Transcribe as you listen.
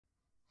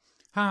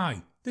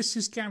Hi, this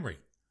is Gary.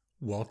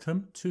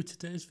 Welcome to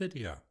today's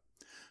video.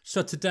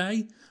 So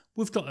today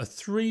we've got a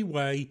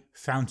three-way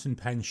fountain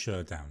pen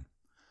showdown.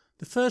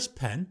 The first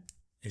pen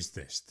is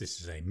this. This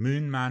is a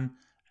Moonman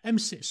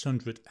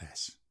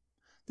M600s.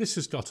 This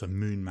has got a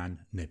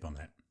Moonman nib on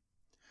it.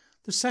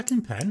 The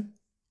second pen,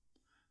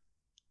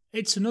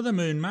 it's another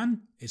Moonman.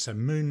 It's a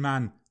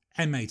Moonman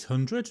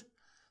M800.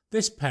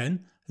 This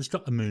pen has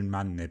got a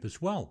Moonman nib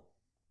as well.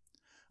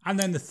 And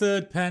then the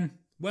third pen,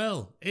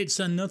 well, it's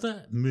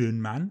another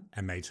Moonman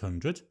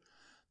M800.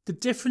 The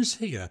difference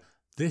here,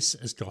 this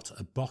has got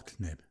a Bock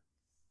nib.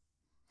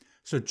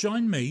 So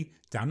join me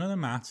down on the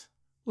mat.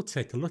 We'll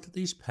take a look at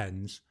these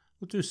pens.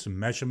 We'll do some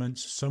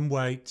measurements, some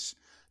weights.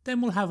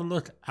 Then we'll have a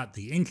look at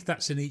the ink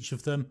that's in each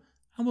of them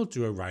and we'll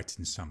do a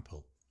writing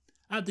sample.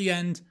 At the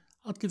end,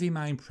 I'll give you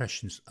my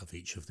impressions of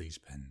each of these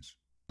pens.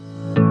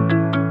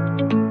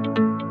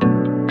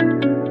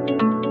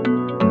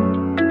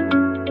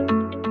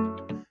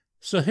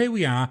 So here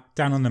we are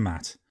down on the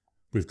mat.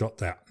 We've got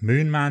that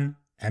Moonman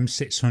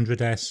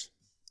M600s,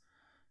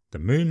 the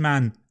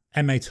Moonman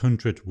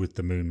M800 with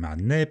the Moonman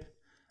nib,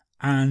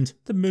 and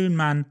the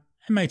Moonman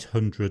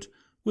M800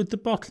 with the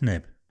Bock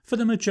nib. For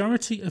the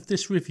majority of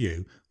this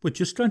review, we're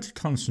just going to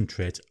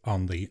concentrate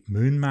on the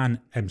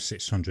Moonman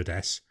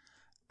M600s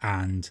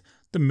and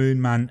the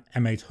Moonman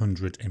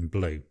M800 in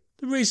blue.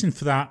 The reason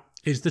for that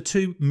is the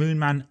two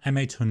Moonman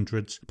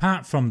M800s,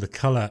 apart from the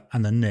colour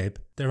and the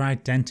nib, they're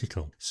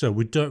identical. So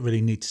we don't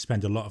really need to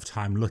spend a lot of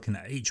time looking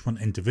at each one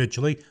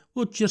individually.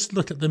 We'll just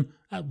look at them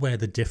at where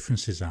the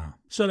differences are.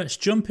 So let's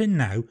jump in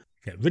now,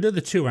 get rid of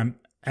the two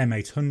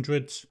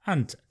M800s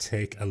and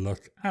take a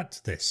look at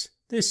this.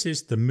 This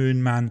is the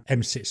Moonman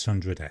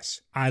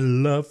M600s. I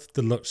love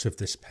the looks of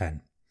this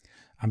pen.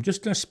 I'm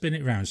just going to spin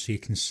it around so you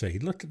can see.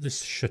 Look at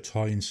this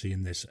chatoyancy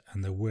in this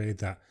and the way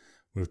that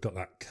we've got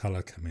that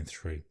colour coming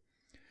through.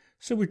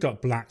 So we've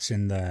got blacks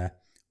in there,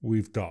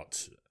 we've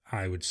got,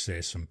 I would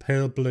say, some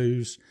pale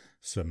blues,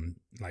 some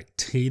like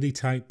tealy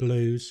type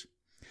blues.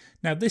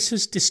 Now this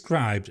is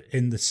described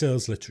in the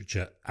sales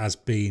literature as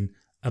being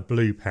a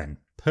blue pen.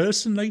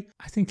 Personally,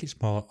 I think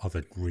it's more of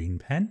a green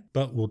pen,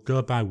 but we'll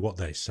go by what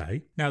they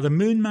say. Now the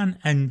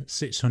Moonman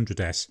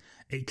M600s,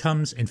 it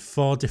comes in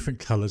 4 different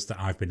colours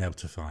that I've been able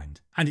to find.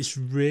 And it's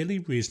really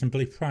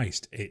reasonably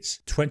priced. It's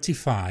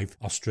 25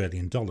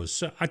 Australian dollars.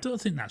 So I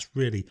don't think that's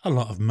really a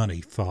lot of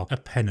money for a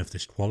pen of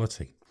this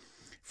quality.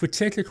 If we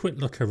take a quick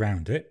look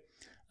around it,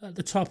 at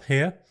the top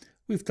here,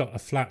 we've got a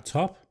flat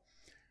top.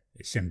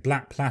 It's in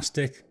black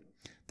plastic.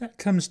 That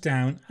comes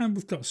down and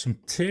we've got some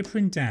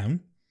tapering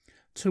down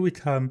till we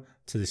come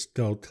to this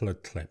gold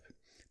coloured clip.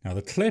 Now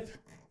the clip,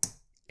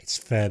 it's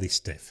fairly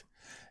stiff.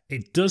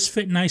 It does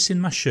fit nice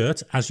in my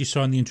shirt, as you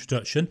saw in the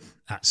introduction.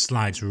 That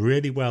slides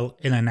really well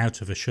in and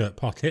out of a shirt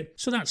pocket,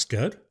 so that's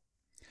good.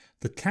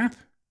 The cap,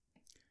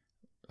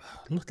 oh,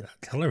 look at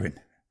that colouring.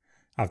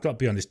 I've got to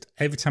be honest,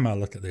 every time I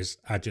look at this,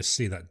 I just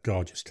see that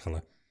gorgeous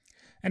colour.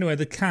 Anyway,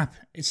 the cap,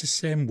 it's the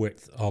same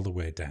width all the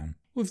way down.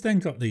 We've then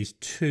got these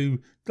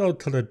 2 gold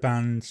coloured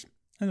bands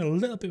and a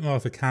little bit more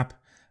of a cap,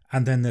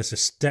 and then there's a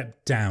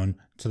step down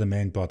to the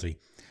main body.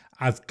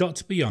 I've got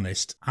to be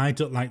honest, I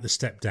don't like the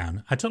step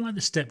down. I don't like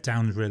the step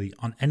down really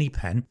on any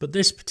pen, but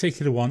this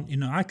particular one, you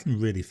know, I can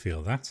really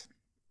feel that.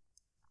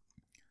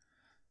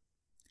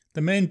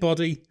 The main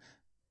body,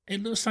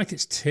 it looks like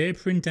it's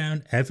tapering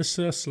down ever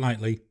so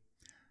slightly,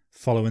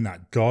 following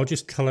that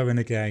gorgeous colouring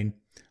again,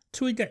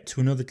 till we get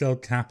to another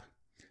gold cap,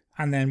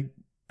 and then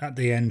at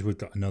the end we've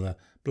got another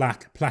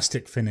black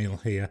plastic finial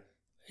here.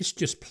 It's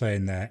just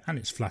plain there, and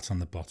it's flat on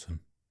the bottom.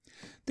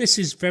 This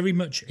is very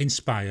much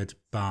inspired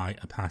by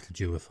a Parker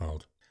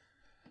Duofold.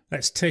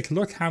 Let's take a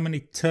look how many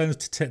turns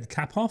to take the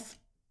cap off.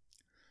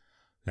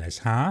 There's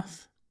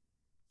half,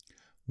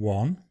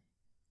 1,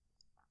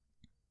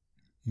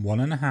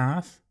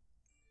 1.5,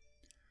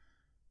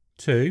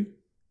 2,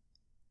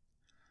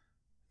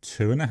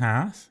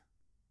 2.5,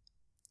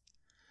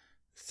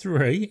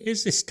 3.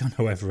 Is this going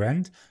to ever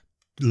end?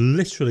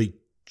 Literally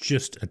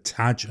just a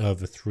tad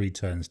over 3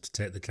 turns to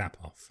take the cap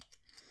off.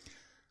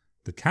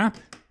 The cap.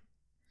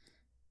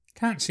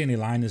 Can't see any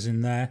liners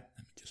in there.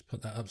 Let me just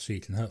put that up so you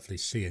can hopefully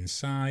see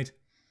inside.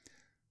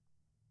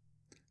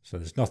 So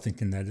there's nothing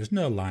in there. There's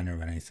no liner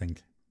or anything.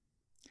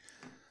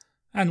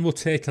 And we'll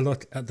take a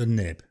look at the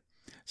nib.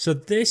 So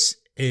this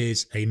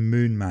is a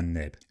Moonman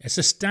nib. It's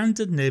a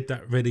standard nib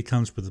that really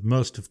comes with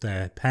most of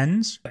their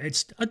pens.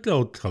 It's a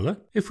gold colour.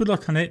 If we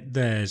look on it,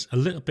 there's a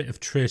little bit of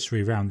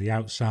tracery around the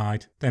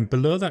outside. Then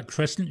below that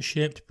crescent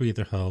shaped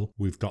breather hole,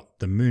 we've got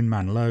the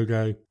Moonman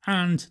logo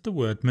and the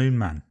word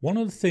Moonman. One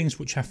of the things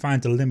which I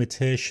find a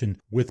limitation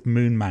with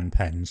Moonman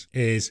pens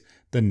is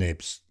the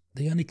nibs.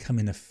 They only come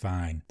in a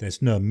fine.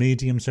 There's no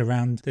mediums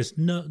around. There's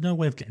no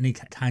way of getting any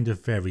kind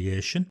of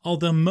variation.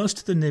 Although most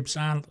of the nibs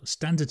are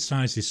standard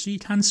sizes, so you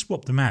can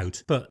swap them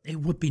out. But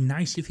it would be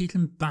nice if you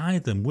can buy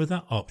them with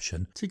that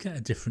option to get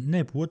a different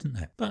nib, wouldn't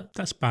it? But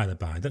that's by the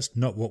by. That's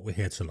not what we're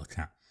here to look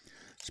at.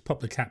 Let's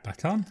pop the cap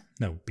back on.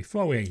 No,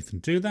 before we even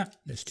do that,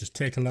 let's just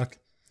take a look.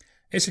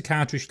 It's a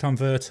cartridge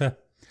converter.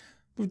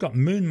 We've got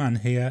Moonman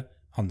here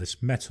on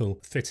this metal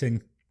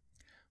fitting,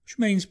 which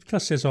means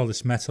because there's all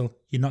this metal,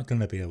 you're not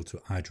going to be able to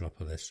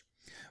eyedropper this,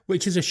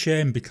 which is a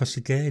shame because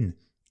again,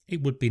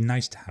 it would be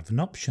nice to have an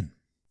option.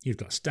 You've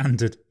got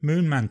standard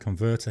Moonman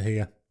converter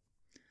here,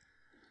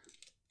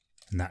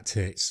 and that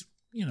takes,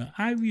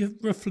 I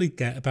roughly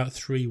get about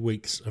 3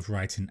 weeks of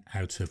writing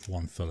out of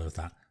one fill of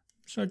that.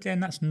 So again,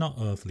 that's not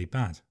overly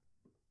bad.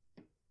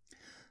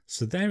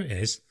 So there it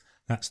is.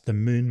 That's the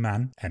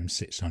Moonman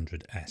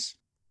M600s.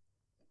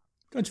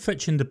 Going to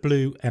fetch in the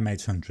blue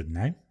M800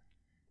 now.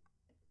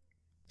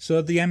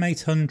 So the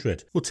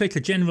M800, we'll take a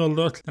general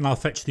look and I'll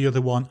fetch the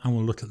other one and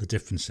we'll look at the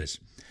differences.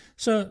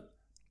 So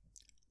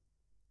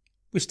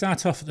we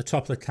start off at the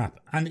top of the cap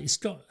and it's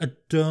got a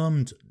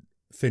domed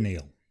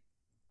finial.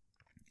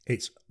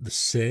 It's the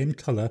same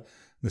colour,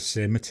 the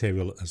same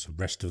material as the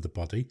rest of the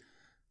body.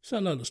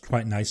 So that looks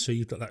quite nice. So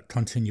you've got that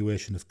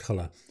continuation of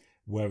colour.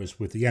 Whereas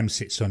with the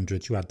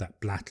M600, you had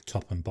that black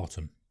top and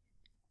bottom.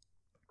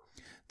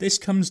 This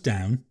comes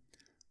down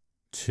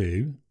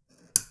to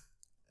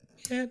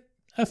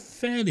a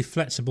fairly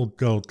flexible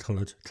gold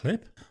coloured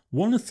clip.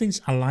 One of the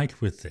things I like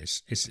with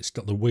this is it's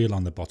got the wheel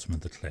on the bottom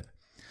of the clip.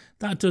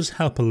 That does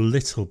help a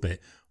little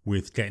bit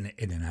with getting it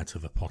in and out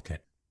of a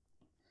pocket.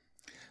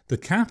 The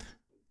cap,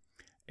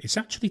 it's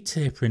actually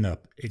tapering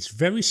up. It's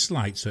very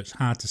slight, so it's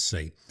hard to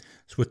see.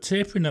 So we're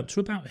tapering up to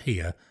about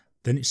here,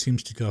 then it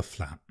seems to go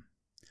flat.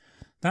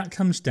 That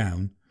comes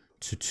down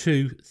to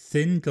 2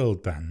 thin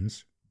gold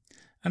bands.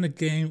 And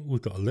again,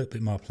 we've got a little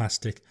bit more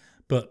plastic.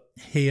 But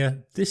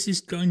here, this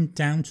is going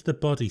down to the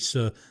body.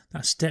 So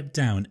that step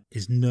down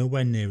is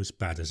nowhere near as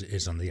bad as it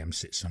is on the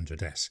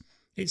M600s.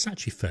 It's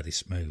actually fairly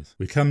smooth.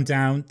 We come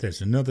down,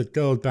 there's another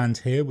gold band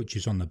here, which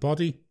is on the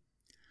body.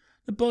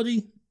 The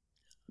body,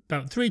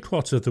 about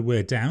 3/4 of the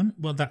way down.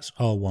 Well, that's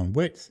all one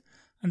width.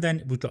 And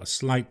then we've got a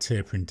slight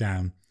tapering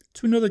down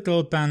to another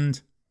gold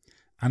band.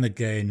 And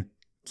again,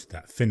 to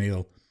that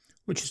finial,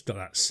 which has got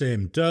that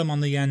same dome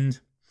on the end,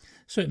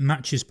 so it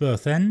matches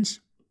both ends.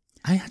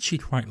 I actually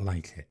quite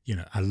like it.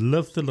 I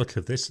love the look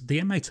of this. The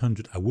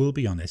M800, I will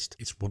be honest,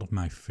 it's one of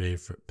my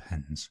favourite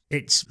pens.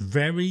 It's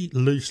very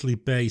loosely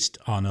based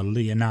on a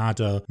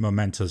Leonardo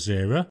Momento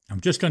Zero.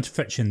 I'm just going to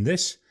fetch in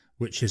this,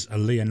 which is a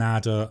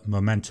Leonardo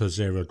Momento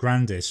Zero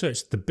Grande, so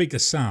it's the bigger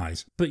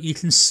size, but you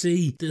can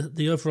see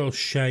the overall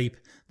shape,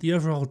 the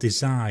overall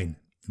design,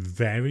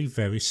 very,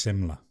 very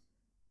similar.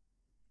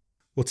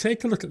 We'll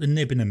take a look at the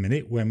nib in a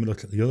minute when we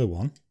look at the other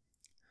one.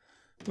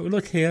 But we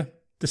look here,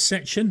 the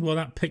section, well,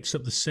 that picks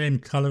up the same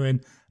colouring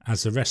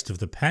as the rest of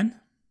the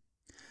pen.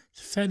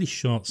 It's a fairly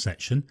short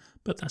section,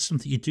 but that's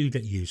something you do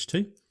get used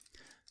to.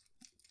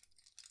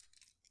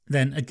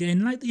 Then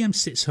again, like the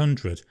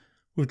M600,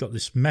 we've got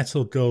this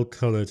metal gold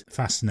coloured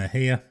fastener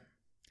here.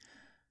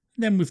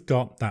 Then we've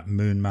got that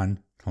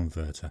Moonman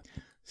converter.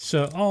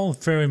 So all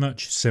very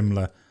much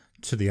similar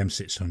to the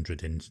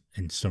M600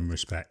 in some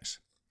respects.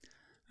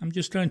 I'm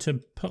just going to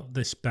put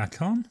this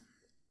back on,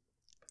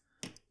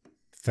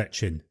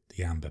 fetch in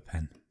the amber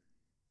pen.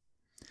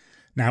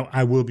 Now,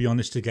 I will be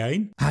honest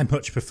again, I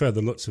much prefer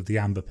the looks of the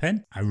amber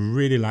pen. I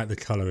really like the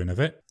colouring of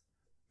it.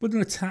 We're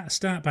going to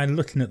start by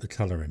looking at the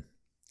colouring.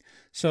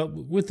 So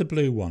with the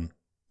blue one,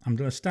 I'm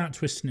going to start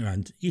twisting it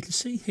around. You can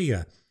see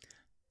here,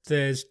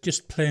 there's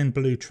just plain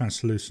blue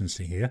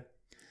translucency here.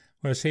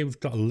 Whereas here we've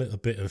got a little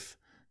bit of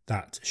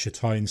that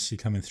chatoyancy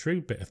coming through,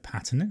 a bit of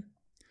patterning.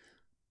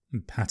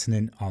 And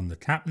patterning on the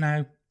cap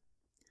now.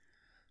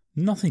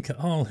 Nothing at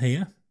all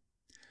here.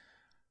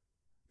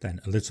 Then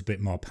a little bit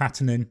more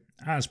patterning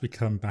as we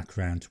come back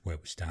around to where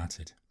we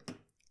started.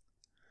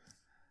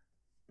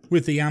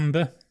 With the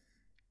amber,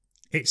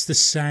 it's the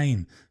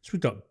same. So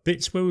we've got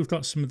bits where we've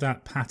got some of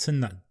that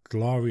pattern, that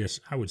glorious,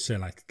 I would say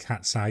like a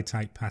cat's eye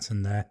type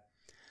pattern there.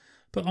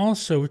 But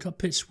also we've got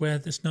bits where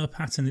there's no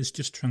pattern, it's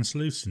just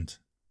translucent.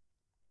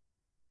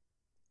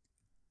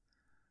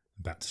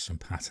 Back to some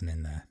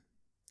patterning there.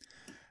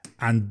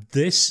 And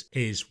this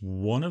is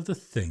one of the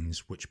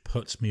things which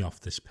puts me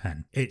off this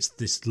pen. It's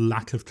this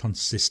lack of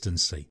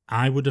consistency.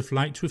 I would have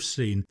liked to have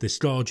seen this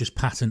gorgeous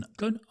pattern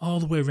going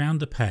all the way around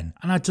the pen.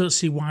 And I don't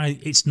see why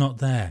it's not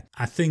there.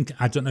 I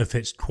don't know if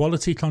it's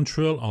quality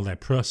control or their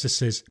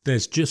processes.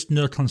 There's just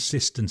no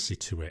consistency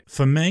to it.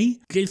 For me,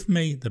 give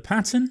me the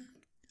pattern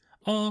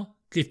or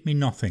give me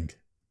nothing.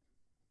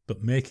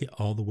 But make it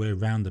all the way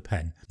around the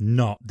pen,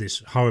 not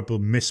this horrible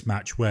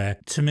mismatch where,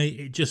 to me,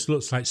 it just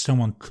looks like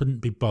someone couldn't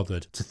be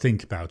bothered to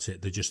think about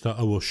it. They just thought,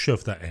 oh, we'll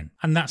shove that in.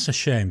 And that's a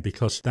shame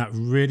because that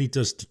really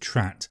does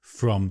detract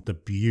from the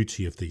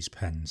beauty of these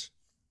pens.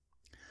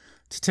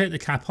 To take the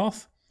cap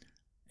off,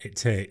 it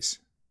takes,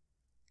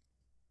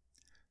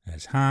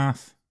 there's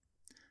half,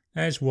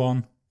 there's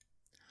 1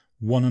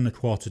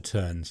 1¼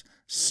 turns.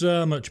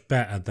 So much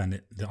better than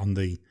it on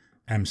the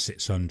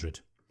M600.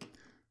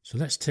 So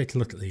let's take a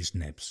look at these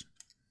nibs.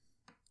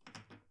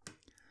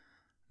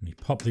 Let me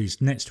pop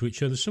these next to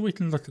each other so we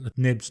can look at the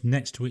nibs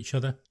next to each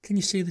other. Can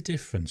you see the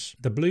difference?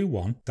 The blue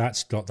one,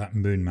 that's got that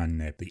Moonman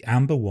nib. The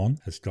amber one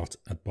has got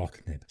a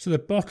Bock nib. So the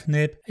Bock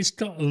nib, it's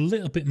got a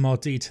little bit more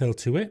detail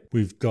to it.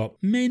 We've got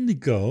mainly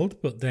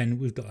gold, but then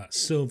we've got that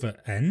silver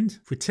end.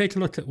 If we take a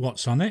look at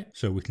what's on it,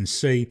 so we can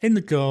see in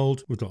the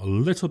gold, we've got a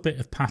little bit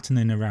of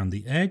patterning around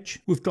the edge.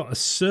 We've got a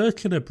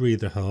circular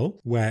breather hole,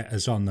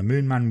 whereas on the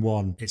Moonman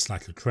one, it's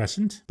like a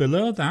crescent.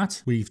 Below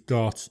that, we've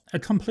got a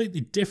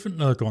completely different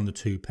logo on the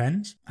two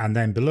pens. And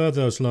then below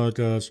those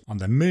logos, on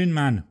the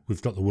Moonman,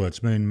 we've got the words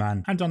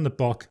Moonman, and on the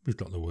Bock, we've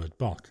got the word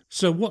Bock.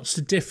 So what's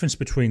the difference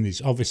between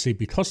these? Obviously,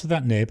 because of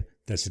that nib,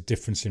 there's a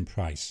difference in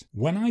price.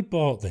 When I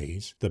bought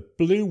these, the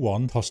blue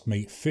one cost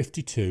me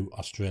 52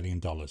 Australian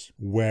dollars,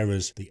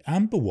 whereas the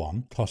amber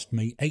one cost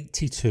me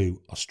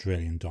 82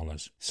 Australian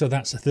dollars. So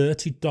that's a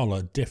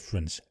 $30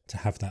 difference to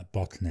have that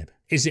Bock nib.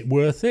 Is it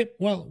worth it?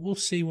 Well, we'll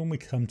see when we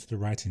come to the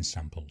writing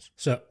samples.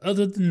 So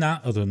other than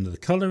that, other than the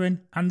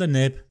colouring and the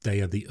nib,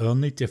 they are the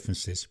only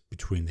differences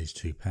between these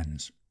two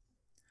pens.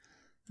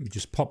 Let me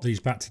just pop these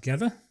back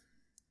together.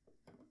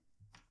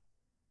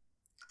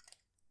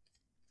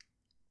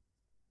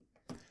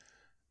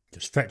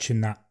 Just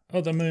fetching that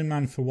other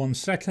Moonman for 1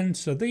 second.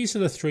 So these are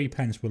the three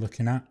pens we're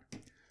looking at.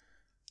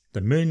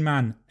 The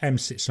Moonman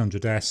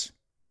M600s,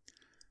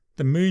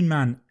 the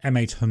Moonman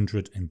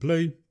M800 in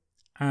blue,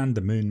 and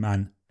the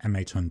Moonman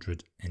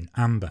M800 in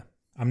amber.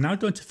 I'm now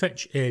going to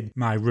fetch in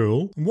my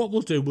rule, and what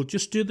we'll do, we'll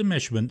just do the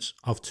measurements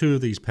of two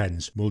of these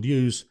pens. We'll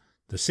use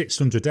the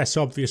 600S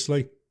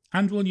obviously,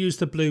 and we'll use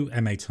the blue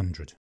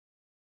M800.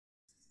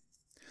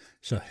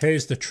 So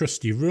here's the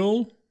trusty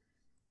rule,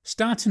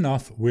 starting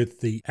off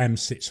with the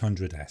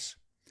M600S.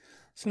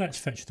 So let's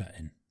fetch that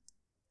in.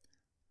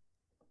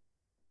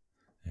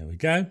 There we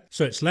go.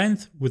 So its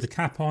length with the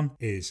cap on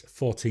is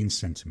 14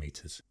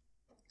 centimeters.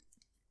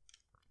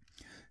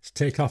 Let's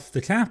take off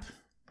the cap.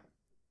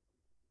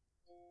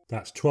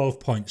 That's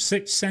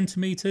 12.6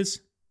 centimeters.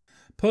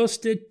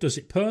 Posted, does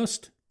it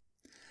post?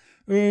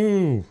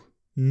 Ooh,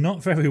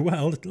 not very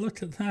well.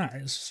 Look at that,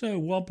 it's so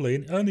wobbly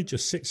and it only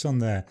just sits on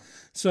there.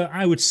 So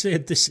I would say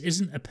this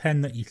isn't a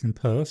pen that you can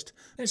post.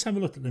 Let's have a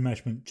look at the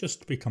measurement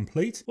just to be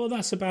complete. Well,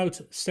 that's about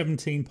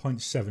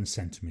 17.7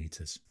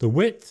 centimeters. The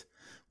width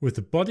with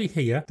the body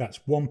here, that's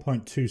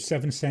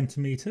 1.27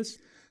 centimeters.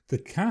 The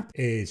cap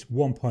is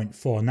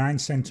 1.49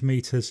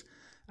 centimeters.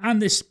 And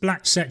this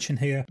black section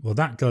here, well,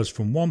 that goes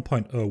from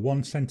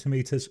 1.01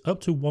 centimeters up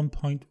to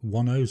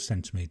 1.10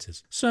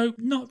 centimeters. So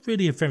not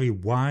really a very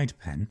wide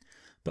pen,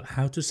 but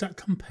how does that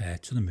compare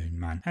to the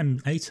Moonman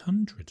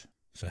M800?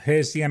 So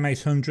here's the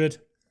M800.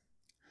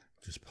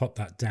 Just pop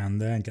that down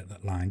there and get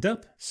that lined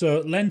up. So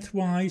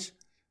lengthwise,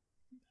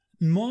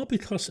 more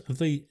because of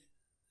the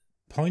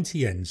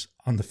pointy ends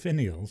on the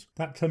finials,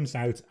 that comes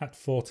out at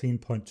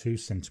 14.2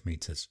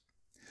 centimeters.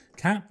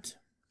 Capped,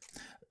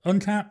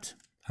 uncapped,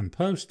 and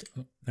post.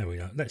 Oh, there we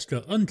go. Let's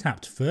go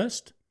uncapped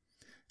first.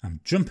 I'm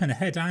jumping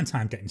ahead, aren't I?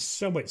 I'm getting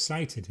so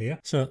excited here.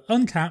 So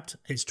uncapped,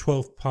 it's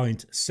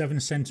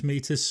 12.7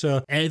 centimeters,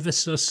 so ever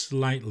so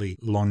slightly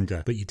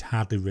longer, but you'd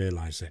hardly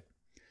realise it.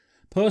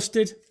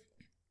 Posted,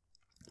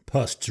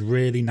 posts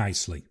really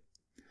nicely.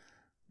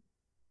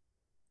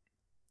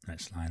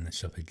 Let's line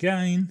this up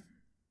again.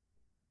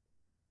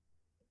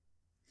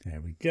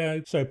 There we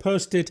go. So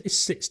posted is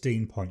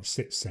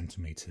 16.6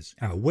 centimeters.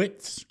 Our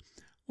widths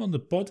on the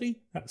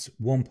body, that's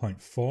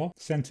 1.4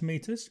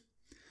 centimeters.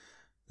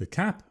 The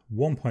cap,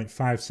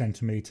 1.5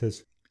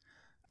 centimeters.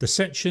 The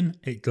section,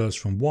 it goes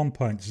from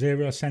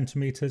 1.0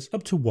 centimeters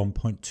up to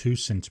 1.2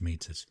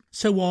 centimeters.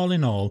 So all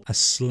in all, a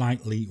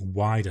slightly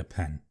wider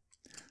pen.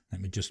 Let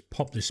me just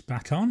pop this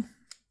back on.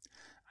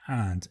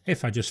 And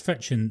if I just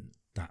fetch in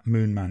that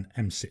Moonman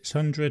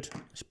M600,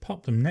 let's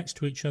pop them next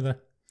to each other.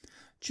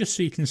 Just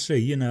so you can see,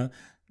 you know,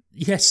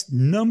 yes,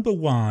 number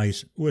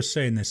wise, we're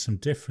saying there's some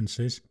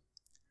differences.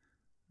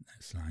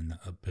 Let's line that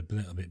up a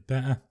little bit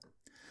better.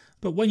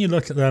 But when you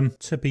look at them,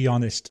 to be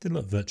honest, they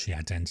look virtually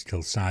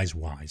identical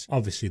size-wise.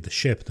 Obviously, the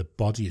shape of the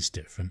body is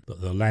different,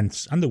 but the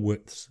lengths and the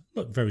widths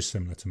look very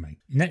similar to me.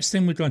 Next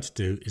thing we're going to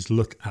do is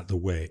look at the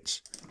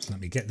weights. So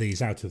let me get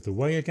these out of the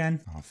way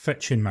again. I'll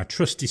fetch in my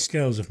trusty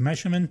scales of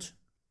measurement.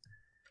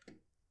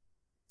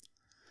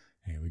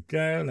 Here we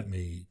go. Let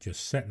me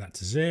just set that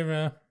to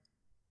 0.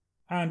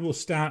 And we'll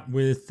start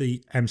with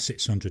the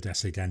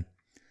M600S again.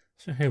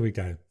 So here we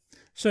go.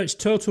 So its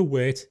total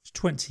weight is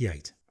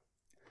 28.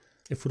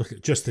 If we look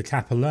at just the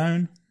cap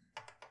alone,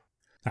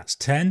 that's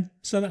 10.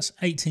 So that's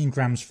 18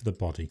 grams for the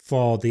body.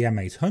 For the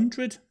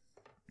M800,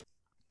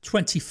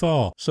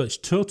 24. So its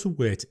total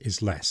weight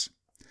is less.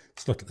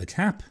 Let's look at the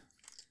cap.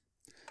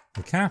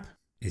 The cap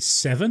is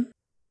 7.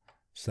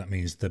 So that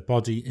means the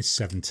body is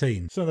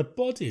 17. So the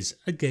body's,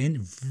 again,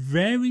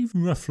 very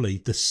roughly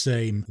the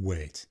same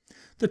weight.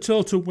 The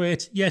total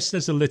weight, yes,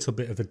 there's a little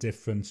bit of a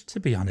difference. To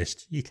be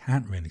honest, you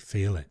can't really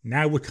feel it.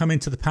 Now we're coming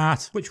to the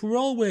part which we're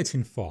all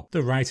waiting for,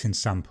 the writing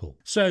sample.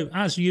 So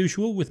as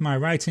usual with my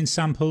writing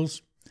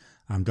samples,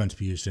 I'm going to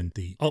be using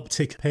the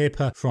Optic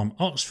paper from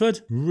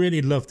Oxford.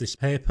 Really love this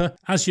paper.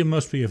 As you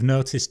must have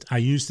noticed, I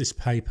use this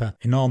paper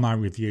in all my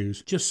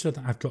reviews just so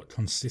that I've got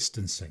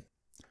consistency.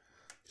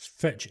 Just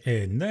fetch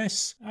in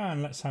this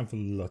and let's have a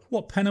look.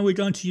 What pen are we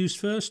going to use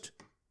first?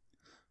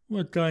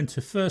 We're going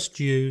to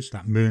first use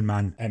that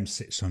Moonman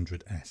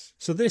M600s.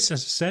 So this,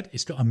 as I said,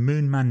 it's got a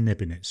Moonman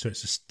nib in it. So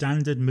it's a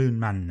standard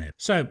Moonman nib.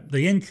 So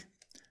the ink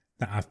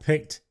that I've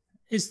picked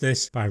is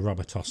this by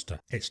Robert Oster.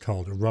 It's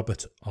called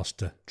Robert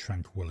Oster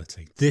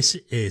Tranquility. This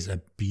is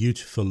a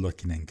beautiful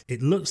looking ink.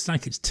 It looks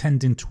like it's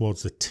tending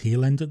towards the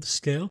teal end of the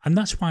scale. And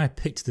that's why I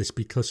picked this,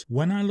 because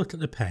when I look at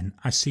the pen,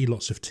 I see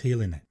lots of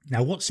teal in it.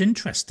 Now what's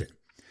interesting,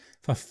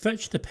 if I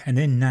fetch the pen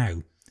in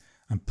now,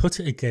 and put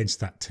it against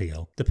that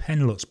teal, the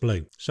pen looks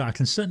blue. So I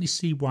can certainly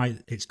see why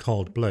it's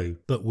called blue,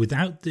 but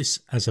without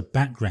this as a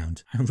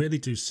background, I really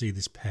do see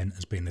this pen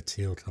as being a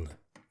teal colour.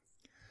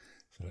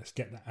 So let's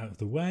get that out of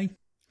the way.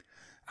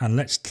 And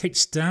let's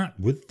kickstart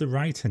with the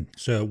writing.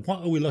 So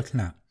what are we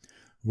looking at?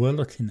 We're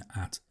looking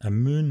at a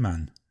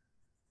Moonman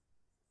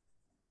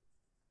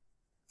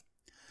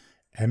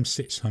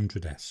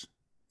M600s.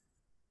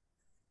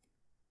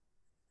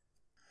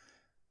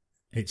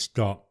 It's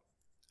got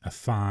a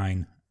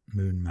fine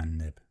Moonman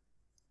nib.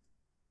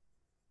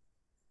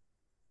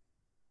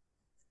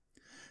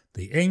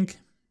 The ink,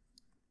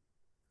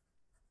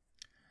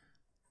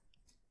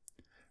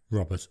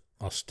 Robert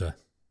Oster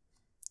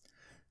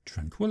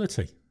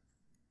Tranquility.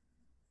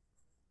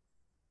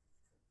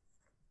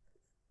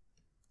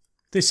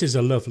 This is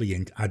a lovely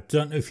ink. I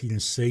don't know if you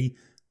can see,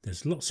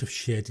 there's lots of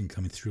shading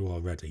coming through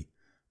already.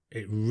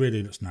 It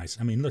really looks nice.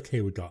 I mean, look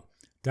here, we've got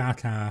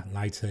dark R,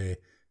 light A,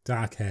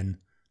 dark N,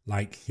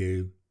 light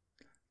Q,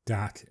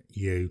 dark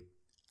U.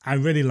 I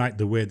really like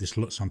the way this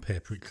looks on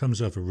paper. It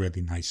comes over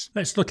really nice.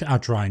 Let's look at our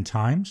drying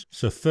times.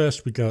 So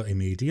first we go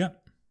immediate.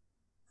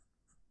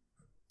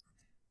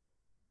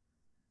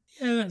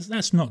 Yeah,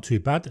 that's not too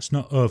bad. It's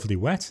not overly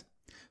wet.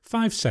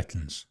 5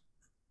 seconds.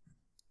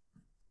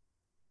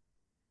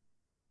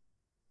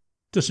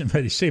 Doesn't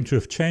really seem to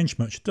have changed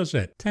much, does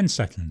it? 10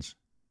 seconds.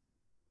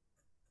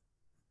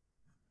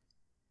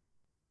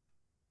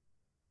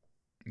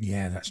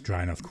 Yeah, that's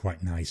drying off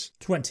quite nice.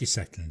 20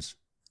 seconds.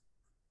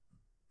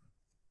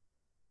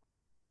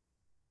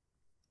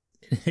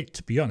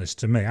 To be honest,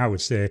 to me, I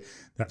would say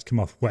that's come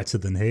off wetter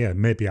than here.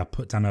 Maybe I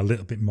put down a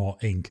little bit more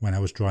ink when I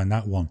was drying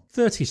that one.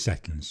 30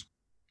 seconds.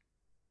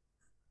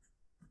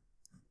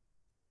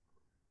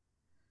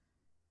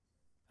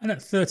 And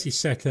at 30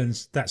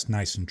 seconds, that's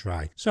nice and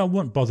dry. So I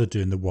won't bother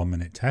doing the 1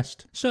 minute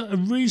test. So a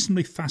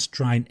reasonably fast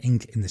drying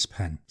ink in this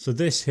pen. So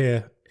this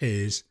here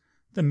is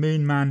the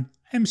Moonman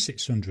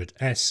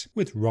M600s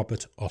with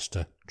Robert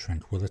Oster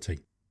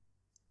Tranquility.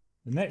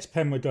 The next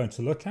pen we're going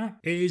to look at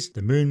is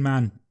the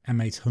Moonman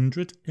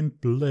M800 in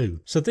blue.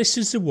 So this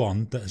is the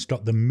one that has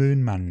got the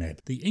Moonman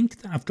nib. The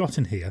ink that I've got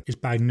in here is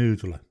by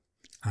Noodler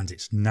and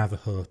it's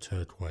Navajo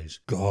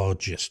turquoise.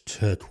 Gorgeous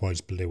turquoise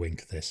blue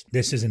ink this.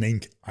 This is an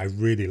ink I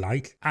really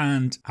like,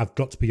 and I've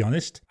got to be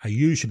honest, I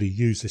usually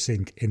use this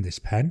ink in this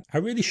pen. I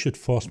really should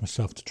force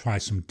myself to try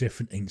some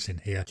different inks in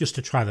here just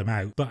to try them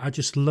out, but I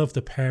just love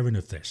the pairing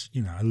of this.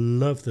 You know, I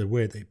love the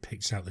way that it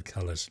picks out the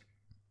colours.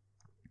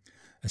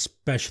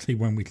 Especially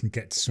when we can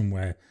get to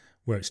somewhere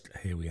where it's,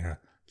 here we are.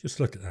 Just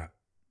look at that.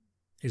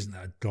 Isn't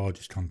that a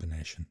gorgeous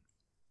combination?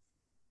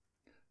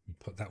 We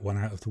put that one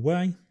out of the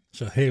way.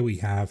 So here we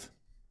have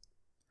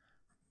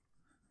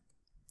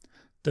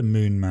the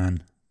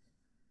Moonman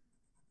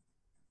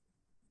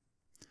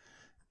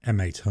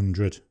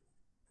M800,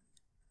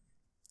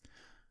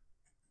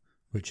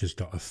 which has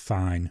got a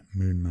fine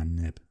Moonman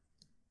nib.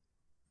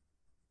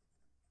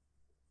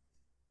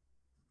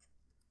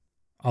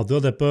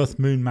 Although they're both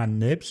Moonman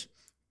nibs,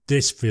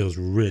 this feels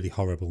really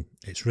horrible.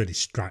 It's really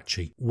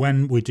scratchy.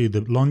 When we do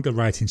the longer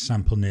writing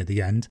sample near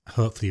the end,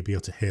 hopefully you'll be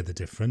able to hear the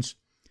difference.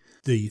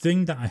 The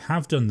thing that I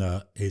have done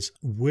though is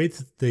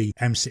with the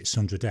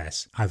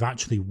M600s, I've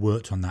actually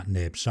worked on that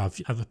nib. So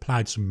I've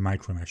applied some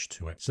micro mesh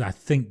to it. So I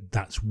think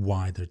that's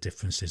why the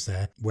difference is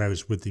there.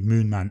 Whereas with the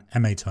Moonman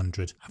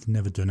M800, I've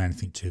never done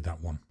anything to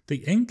that one. The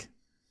ink,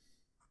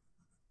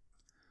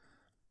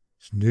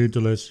 it's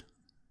Noodler's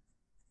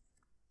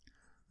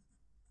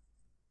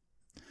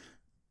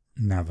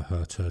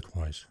Navajo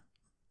turquoise.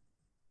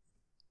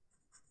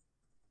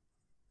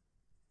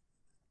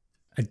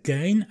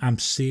 Again, I'm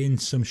seeing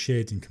some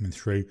shading coming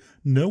through,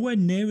 nowhere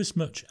near as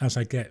much as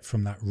I get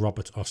from that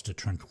Robert Oster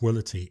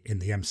Tranquility in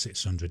the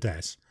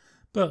M600s.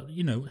 But,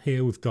 you know,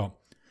 here we've got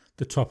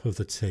the top of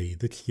the T,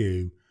 the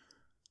Q,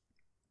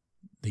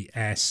 the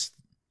S,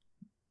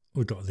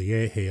 we've got the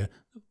A here.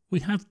 We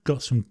have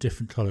got some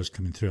different colours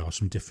coming through, or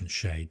some different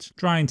shades.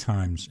 Drying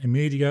times,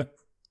 immediate.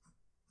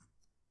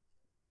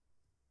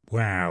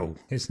 Wow,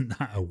 isn't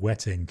that a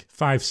wet ink?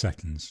 5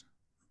 seconds.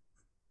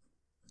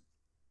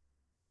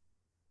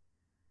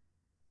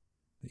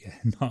 Yeah,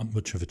 not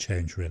much of a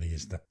change really,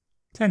 is there?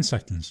 10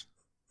 seconds.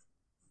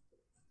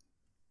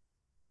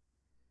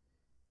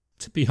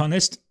 To be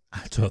honest,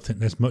 I don't think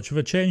there's much of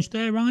a change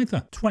there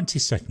either. 20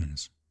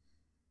 seconds.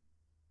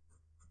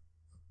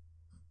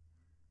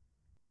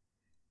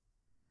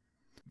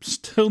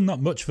 Still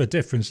not much of a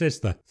difference,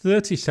 is there?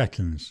 30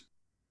 seconds.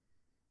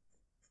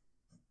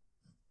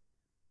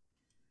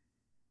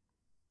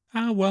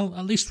 Ah, well,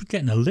 at least we're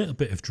getting a little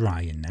bit of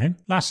drying now.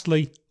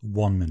 Lastly,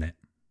 1 minute.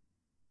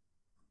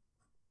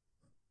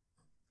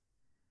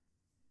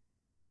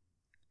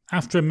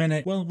 After a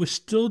minute, well, we've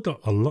still got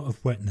a lot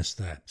of wetness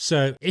there.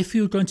 So if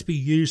you're going to be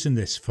using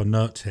this for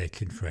note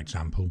taking, for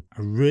example,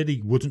 I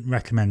really wouldn't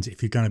recommend it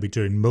if you're going to be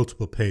doing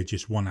multiple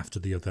pages one after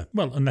the other.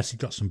 Well, unless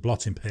you've got some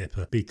blotting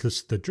paper,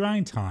 because the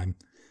drying time,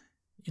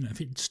 you know, if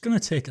it's going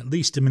to take at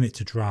least a minute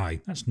to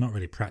dry, that's not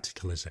really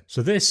practical, is it?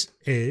 So this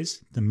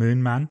is the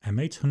Moonman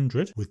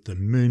M800 with the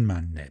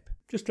Moonman nib.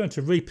 Just going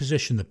to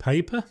reposition the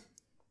paper.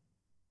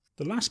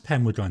 The last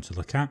pen we're going to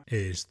look at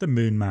is the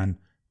Moonman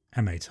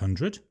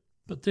M800.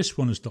 But this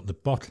one has got the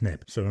Bock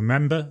nib. So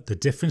remember the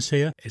difference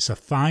here. It's a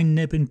fine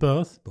nib in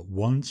both, but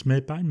one's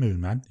made by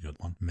Moonman, the other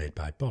one made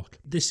by Bock.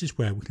 This is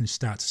where we can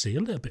start to see a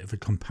little bit of a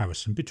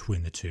comparison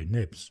between the two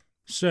nibs.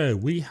 So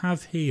we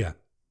have here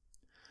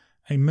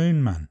a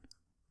Moonman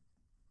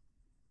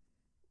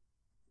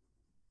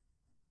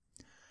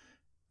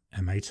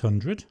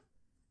M800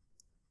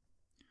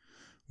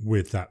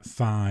 with that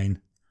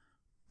fine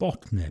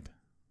Bock nib.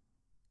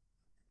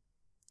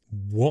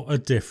 What a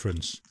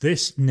difference.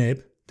 This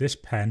nib, this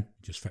pen,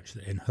 just fetch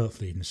it in,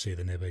 hopefully you can see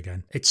the nib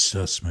again. It's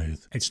so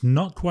smooth. It's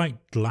not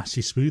quite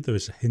glassy smooth, there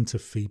is a hint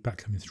of feedback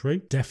coming through.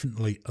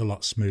 Definitely a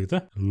lot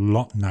smoother, a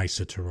lot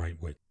nicer to write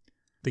with.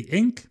 The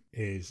ink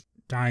is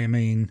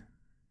Diamine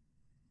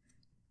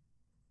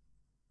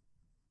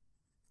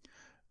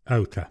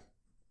Ochre.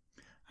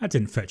 I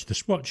didn't fetch the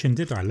swatch in,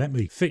 did I? Let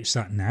me fix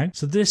that now.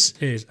 So this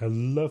is a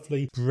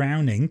lovely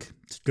brown ink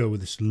to go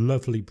with this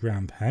lovely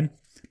brown pen.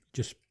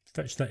 Just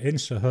fetch that in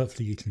so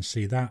hopefully you can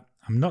see that.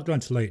 I'm not going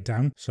to lay it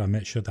down, so I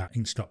make sure that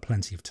ink's got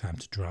plenty of time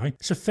to dry.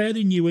 It's a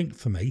fairly new ink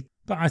for me,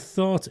 but I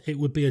thought it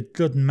would be a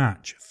good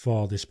match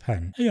for this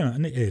pen. You know,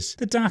 and it is.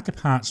 The darker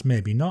parts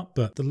maybe not,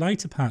 but the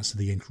lighter parts of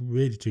the ink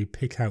really do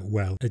pick out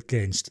well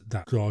against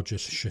that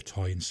gorgeous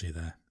chatoyancy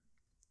there.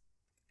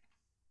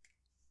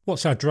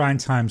 What's our drying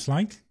times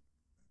like?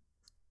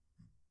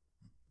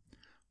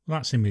 Well,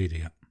 that's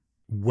immediate.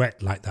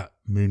 Wet like that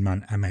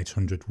Moonman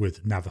M800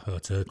 with Navajo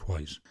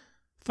Turquiose.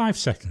 5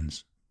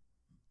 seconds.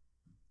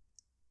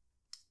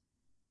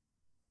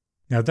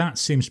 Now that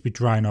seems to be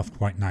drying off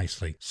quite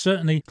nicely.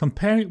 Certainly,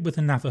 compare it with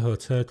the Navajo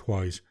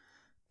Turquiose,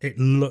 it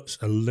looks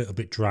a little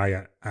bit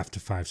drier after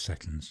 5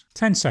 seconds.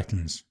 10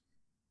 seconds.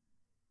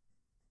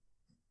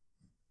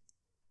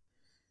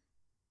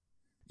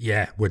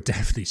 Yeah, we're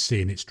definitely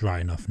seeing it's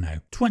drying off now.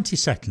 20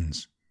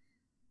 seconds.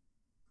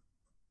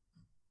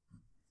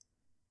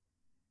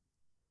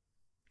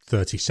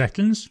 30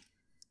 seconds.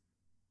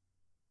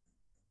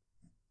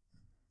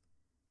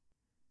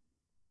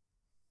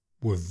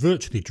 We're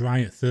virtually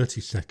dry at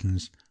 30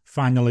 seconds.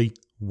 Finally,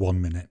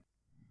 1 minute.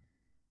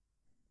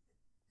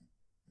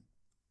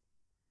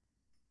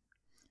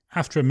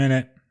 After a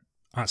minute,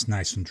 that's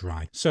nice and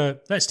dry. So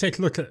let's take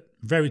a look at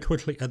very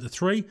quickly at the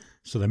three.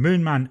 So the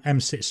Moonman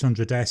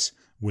M600s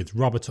with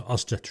Robert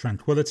Oster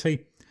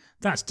Tranquility.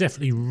 That's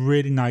definitely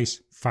really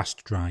nice,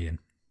 fast drying.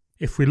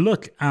 If we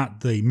look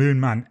at the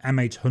Moonman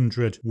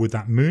M800 with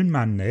that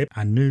Moonman nib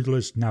and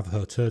Noodler's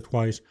Navajo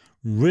Turquiose,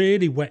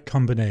 really wet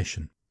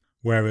combination.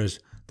 Whereas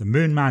the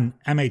Moonman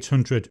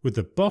M800 with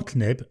the Bock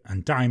nib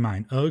and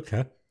Diamine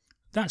Ochre,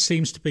 that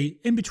seems to be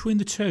in between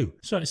the two.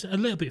 So it's a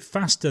little bit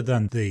faster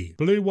than the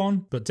blue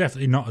one, but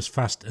definitely not as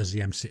fast as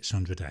the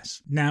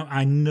M600s. Now,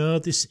 I know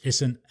this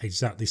isn't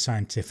exactly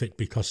scientific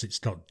because it's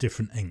got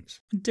different inks.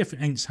 And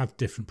different inks have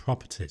different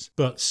properties.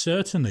 But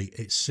certainly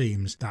it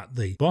seems that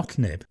the Bock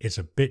nib is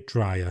a bit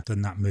drier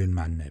than that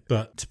Moonman nib.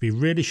 But to be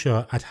really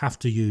sure, I'd have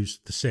to use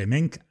the same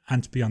ink.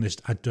 And to be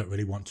honest, I don't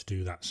really want to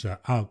do that. So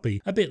I'll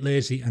be a bit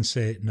lazy and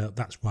say, no,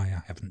 that's why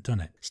I haven't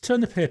done it. Let's turn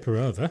the paper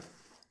over.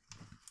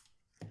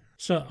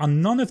 So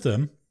on none of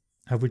them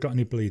have we got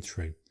any bleed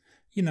through.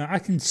 You know, I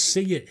can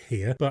see it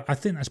here, but I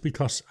think that's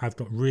because I've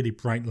got really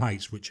bright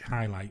lights which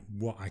highlight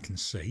what I can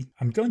see.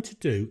 I'm going to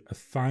do a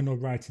final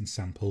writing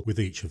sample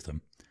with each of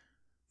them.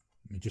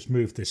 Let me just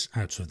move this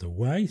out of the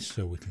way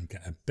so we can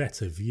get a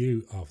better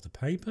view of the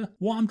paper.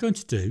 What I'm going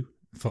to do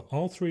for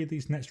all three of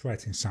these next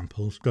writing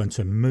samples, I'm going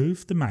to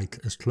move the mic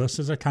as close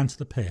as I can to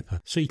the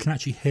paper so you can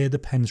actually hear the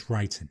pen's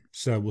writing.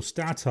 So we'll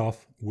start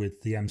off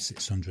with the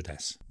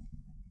M600s.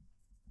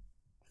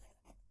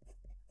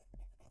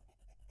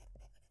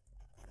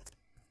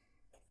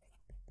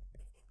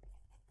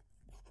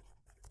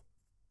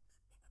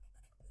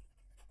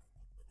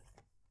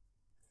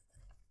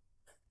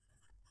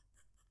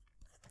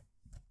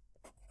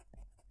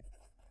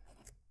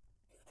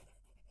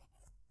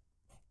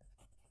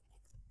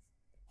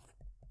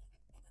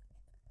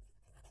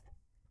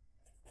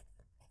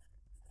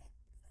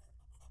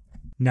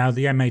 Now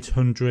the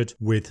M800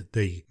 with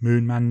the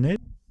Moonman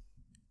nib.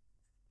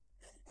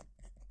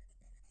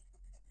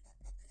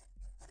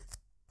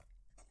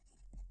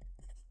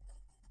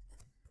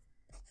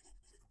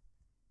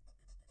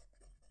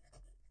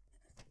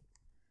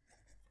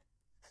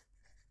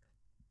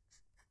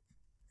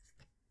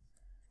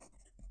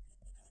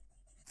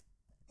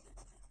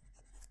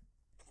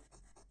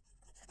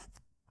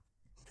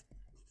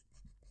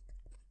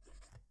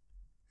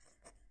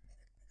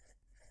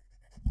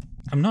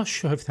 I'm not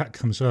sure if that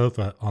comes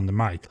over on the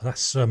mic.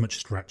 That's so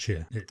much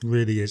scratchier. It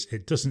really is.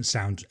 It doesn't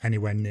sound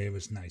anywhere near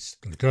as nice.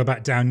 I'm going to go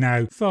back down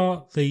now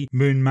for the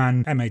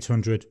Moonman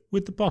M800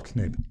 with the Bock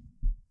nib.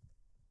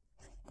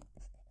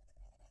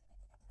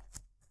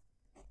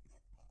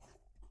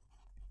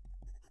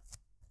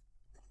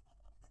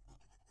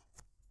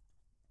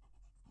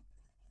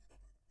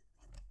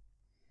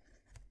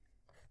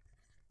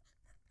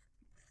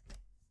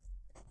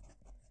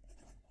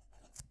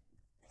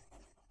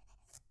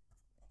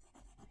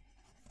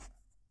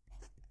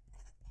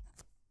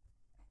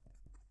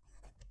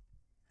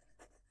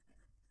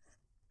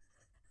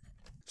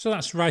 So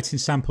that's writing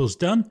samples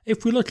done.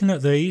 If we're looking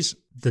at these,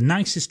 the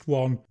nicest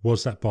one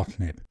was that Bock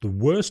nib. The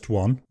worst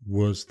one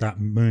was that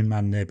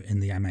Moonman nib in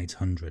the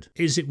M800.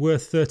 Is it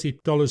worth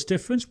 $30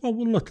 difference? Well,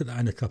 we'll look at that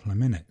in a couple of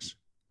minutes.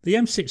 The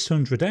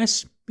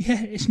M600s,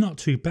 yeah, it's not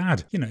too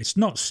bad. You know, it's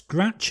not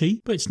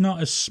scratchy, but it's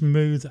not as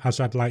smooth as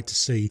I'd like to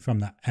see from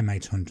that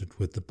M800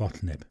 with the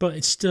Bock nib. But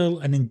it's still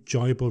an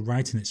enjoyable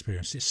writing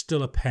experience. It's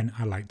still a pen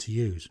I like to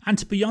use. And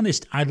to be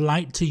honest, I'd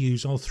like to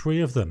use all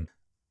three of them.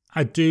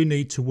 I do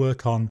need to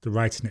work on the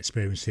writing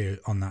experience here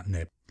on that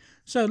nib.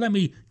 So let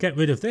me get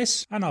rid of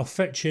this and I'll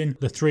fetch in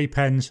the 3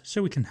 pens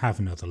so we can have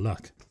another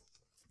look.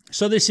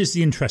 So this is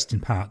the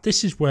interesting part.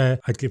 This is where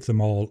I'd give them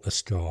all a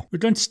score. We're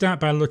going to start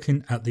by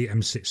looking at the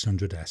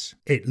M600s.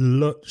 It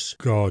looks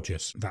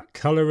gorgeous. That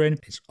colouring,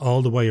 it's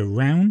all the way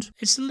around.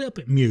 It's a little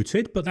bit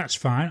muted, but that's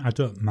fine. I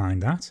don't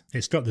mind that.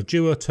 It's got the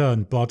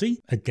duotone body.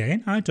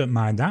 Again, I don't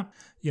mind that.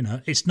 You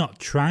know, it's not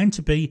trying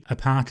to be a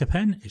Parker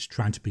pen, it's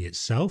trying to be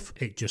itself.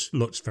 It just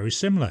looks very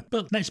similar.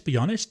 But let's be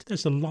honest,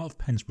 there's a lot of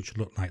pens which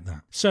look like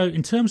that. So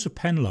in terms of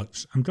pen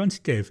looks, I'm going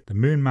to give the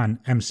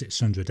Moonman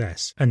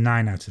M600s a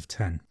 9 out of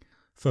 10.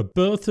 For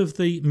both of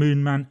the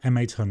Moonman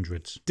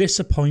M800s,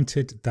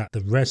 disappointed that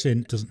the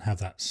resin doesn't have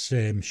that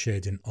same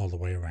shading all the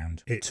way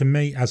around. To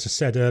me, as I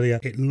said earlier,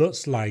 it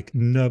looks like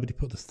nobody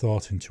put the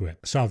thought into it.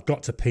 So I've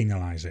got to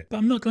penalise it. But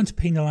I'm not going to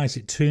penalise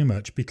it too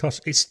much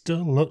because it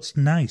still looks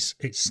nice.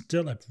 It's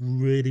still a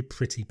really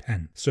pretty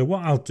pen. So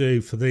what I'll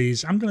do for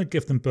these, I'm going to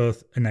give them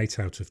both an 8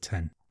 out of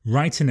 10.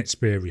 Writing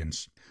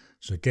experience.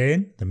 So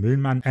again, the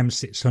Moonman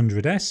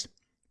M600s.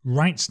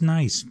 Writes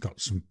nice,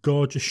 got some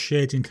gorgeous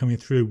shading coming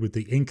through with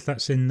the ink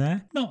that's in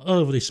there. Not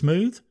overly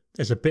smooth,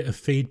 there's a bit of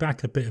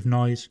feedback, a bit of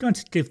noise. Going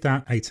to give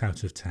that 8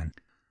 out of 10.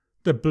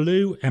 The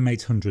blue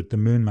M800, the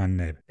Moonman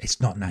nib, it's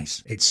not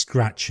nice. It's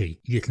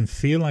scratchy. You can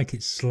feel like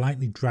it's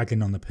slightly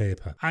dragging on the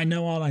paper. I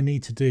know all I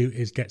need to do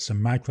is get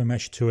some micro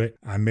mesh to it,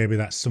 and maybe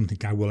that's something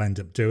I will end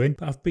up doing,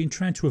 but I've been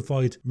trying to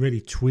avoid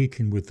really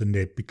tweaking with the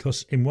nib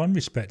because in one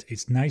respect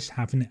it's nice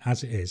having it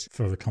as it is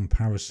for a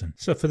comparison.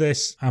 So for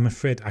this, I'm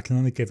afraid I can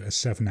only give it a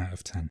 7 out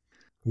of 10.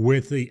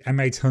 With the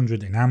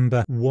M800 in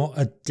amber, what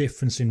a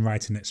difference in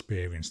writing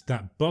experience.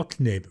 That Bock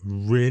nib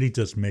really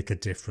does make a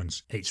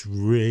difference. It's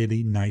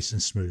really nice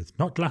and smooth.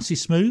 Not glassy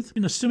smooth.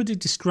 You know, somebody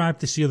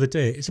described this the other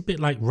day. It's a bit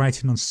like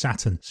writing on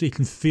satin. So you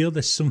can feel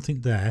there's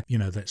something there, you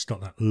know, that's got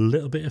that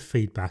little bit of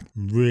feedback.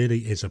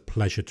 Really is a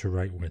pleasure to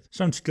write with.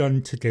 So I'm just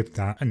going to give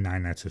that a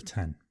 9 out of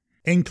 10.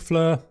 Ink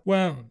flow,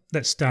 well,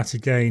 let's start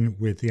again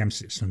with the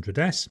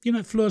M600s. You know,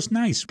 it flows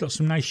nice, got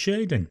some nice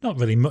shading. Not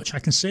really much I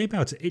can say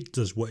about it, it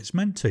does what it's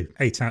meant to.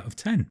 8 out of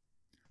 10.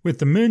 With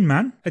the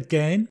Moonman,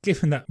 again,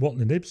 given that what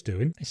the nib's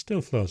doing, it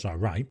still flows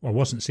alright. I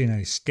wasn't seeing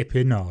any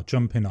skipping or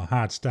jumping or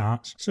hard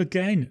starts. So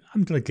again,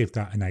 I'm going to give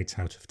that an 8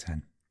 out of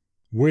 10.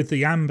 With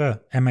the amber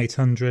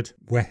M800,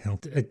 well,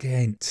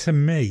 again, to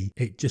me,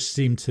 it just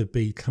seemed to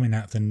be coming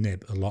out of the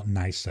nib a lot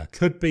nicer.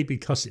 Could be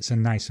because it's a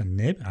nicer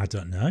nib, I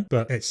don't know,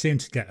 but it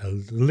seemed to get a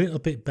little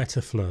bit better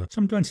flow.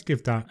 So I'm going to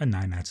give that a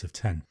 9 out of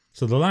 10.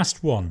 So the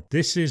last one,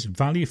 this is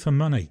value for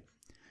money.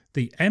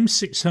 The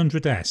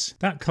M600s,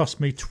 that cost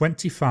me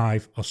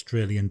 25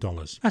 Australian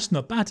dollars. That's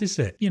not bad, is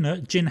it? You know,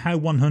 Jinhao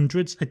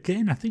 100s,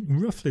 again, I think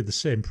roughly the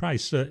same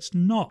price, so it's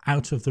not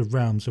out of the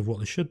realms of what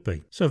they should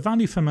be. So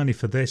value for money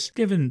for this,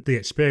 given the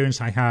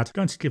experience I had,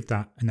 going to give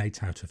that an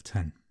 8 out of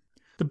 10.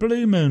 The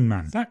blue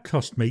Moonman, that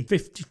cost me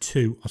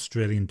 52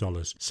 Australian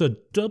dollars, so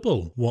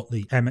double what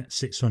the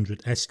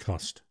M600s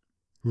cost.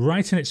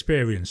 Writing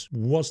experience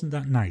wasn't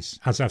that nice.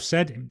 As I've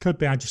said, it could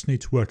be I just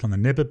need to work on the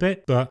nib a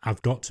bit, but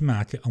I've got to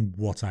mark it on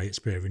what I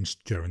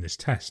experienced during this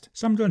test.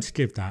 So I'm going to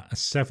give that a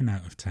 7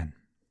 out of 10.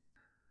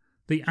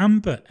 The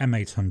amber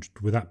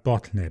M800 with that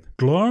Bock nib,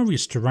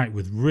 glorious to write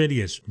with, really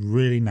is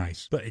really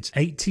nice, but it's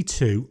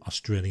 82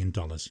 Australian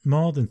dollars,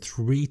 more than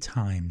 3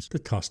 times the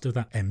cost of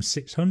that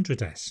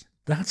M600s.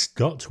 That's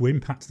got to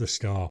impact the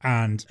score,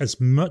 and as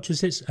much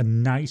as it's a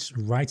nice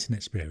writing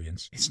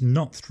experience, it's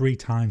not 3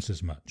 times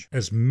as much.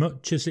 As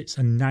much as it's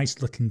a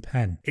nice looking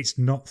pen, it's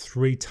not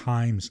 3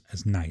 times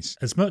as nice.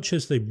 As much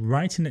as the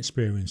writing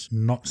experience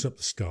knocks up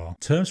the score, in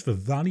terms for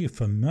value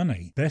for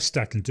money, best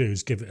I can do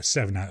is give it a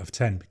 7 out of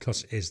 10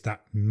 because it is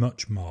that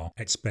much more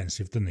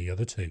expensive than the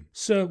other two.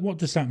 So what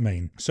does that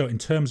mean? So in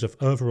terms of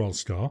overall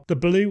score, the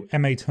blue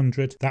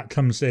M800, that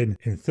comes in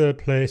third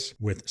place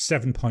with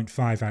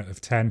 7.5 out of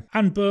 10,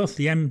 and both Both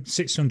the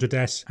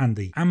M600s and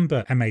the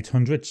Amber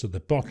M800, so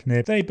the Bock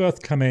nib, they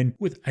both come in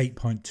with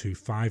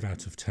 8.25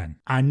 out of 10.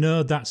 I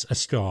know that's a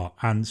score,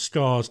 and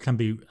scores can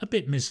be a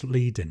bit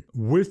misleading.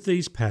 With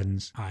these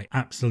pens, I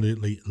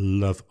absolutely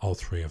love all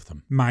three of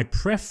them. My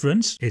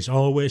preference is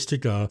always to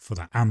go for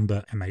the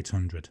Amber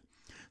M800.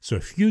 So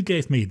if you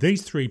gave me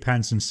these three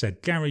pens and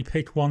said, Gary,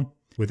 pick one,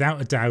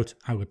 without a doubt,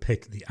 I would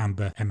pick the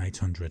Amber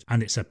M800,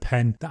 and it's a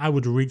pen that I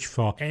would reach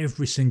for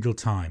every single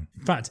time.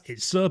 In fact,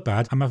 it's so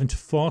bad, I'm having to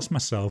force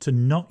myself to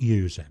not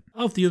use it.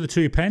 Of the other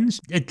two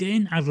pens,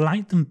 again, I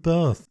like them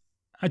both.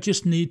 I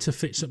just need to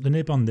fix up the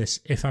nib on this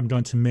if I'm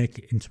going to make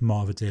it into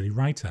more of a daily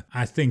writer.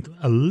 I think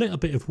a little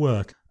bit of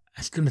work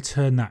is going to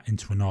turn that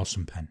into an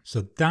awesome pen.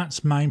 So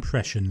that's my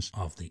impressions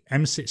of the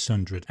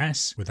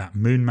M600s with that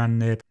Moonman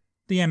nib,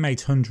 the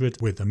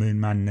M800 with the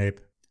Moonman nib,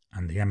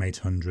 and the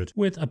M800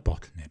 with a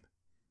Bock nib.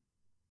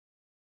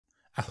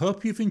 I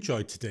hope you've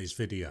enjoyed today's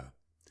video.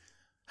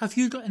 Have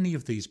you got any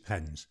of these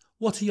pens?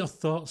 What are your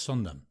thoughts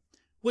on them?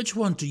 Which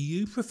one do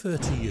you prefer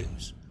to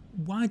use?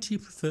 Why do you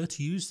prefer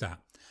to use that?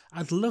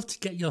 I'd love to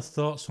get your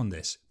thoughts on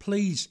this.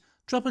 Please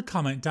drop a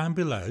comment down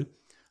below.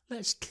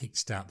 Let's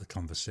kickstart the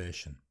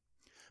conversation.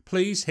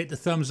 Please hit the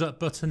thumbs up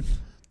button.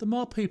 The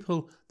more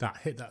people that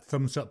hit that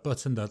thumbs up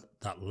button,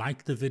 that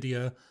like the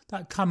video,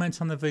 that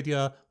comment on the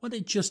video, well,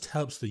 it just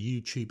helps the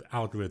YouTube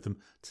algorithm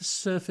to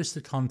surface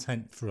the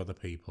content for other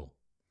people.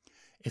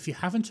 If you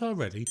haven't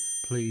already,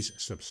 please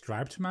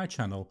subscribe to my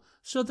channel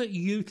so that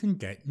you can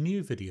get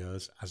new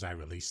videos as I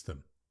release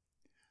them.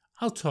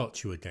 I'll talk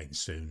to you again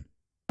soon.